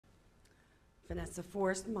Vanessa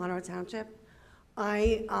Forrest, Monroe Township.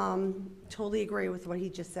 I totally agree with what he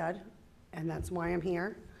just said, and that's why I'm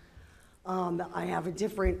here. I have a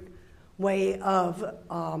different way of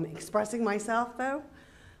expressing myself, though.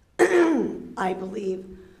 I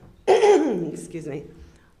believe, excuse me,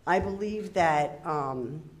 I believe that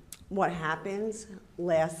what happened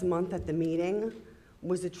last month at the meeting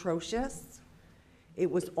was atrocious. It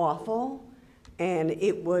was awful, and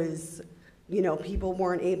it was, you know, people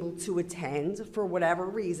weren't able to attend for whatever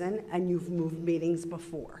reason, and you've moved meetings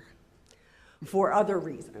before for other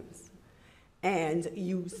reasons. And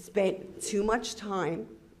you spent too much time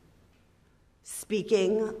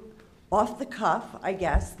speaking off the cuff, I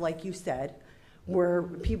guess, like you said, where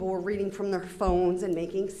people were reading from their phones and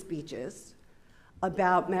making speeches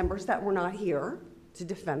about members that were not here to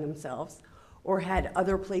defend themselves or had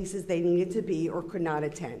other places they needed to be or could not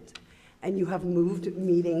attend. And you have moved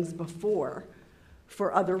meetings before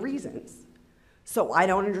for other reasons. So I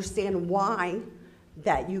don't understand why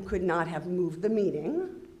that you could not have moved the meeting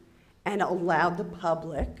and allowed the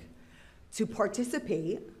public to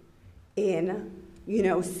participate in, you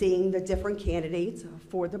know, seeing the different candidates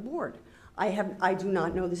for the board. I do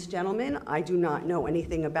not know this gentleman. I do not know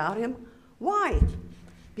anything about him. Why?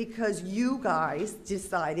 Because you guys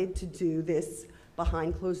decided to do this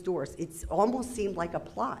behind closed doors. It almost seemed like a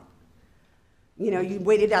plot. You know, you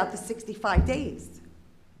waited out the 65 days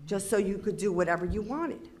just so you could do whatever you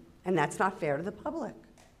wanted. And that's not fair to the public.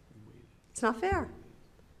 It's not fair.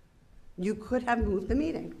 You could have moved the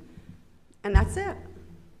meeting. And that's it.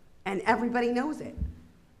 And everybody knows it.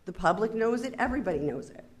 The public knows it. Everybody knows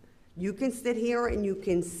it. You can sit here and you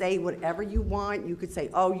can say whatever you want. You could say,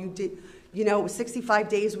 oh, you did, you know, 65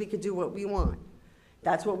 days we could do what we want.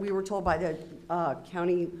 That's what we were told by the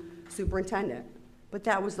county superintendent. But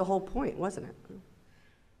that was the whole point, wasn't it?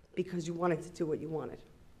 Because you wanted to do what you wanted.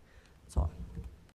 That's all.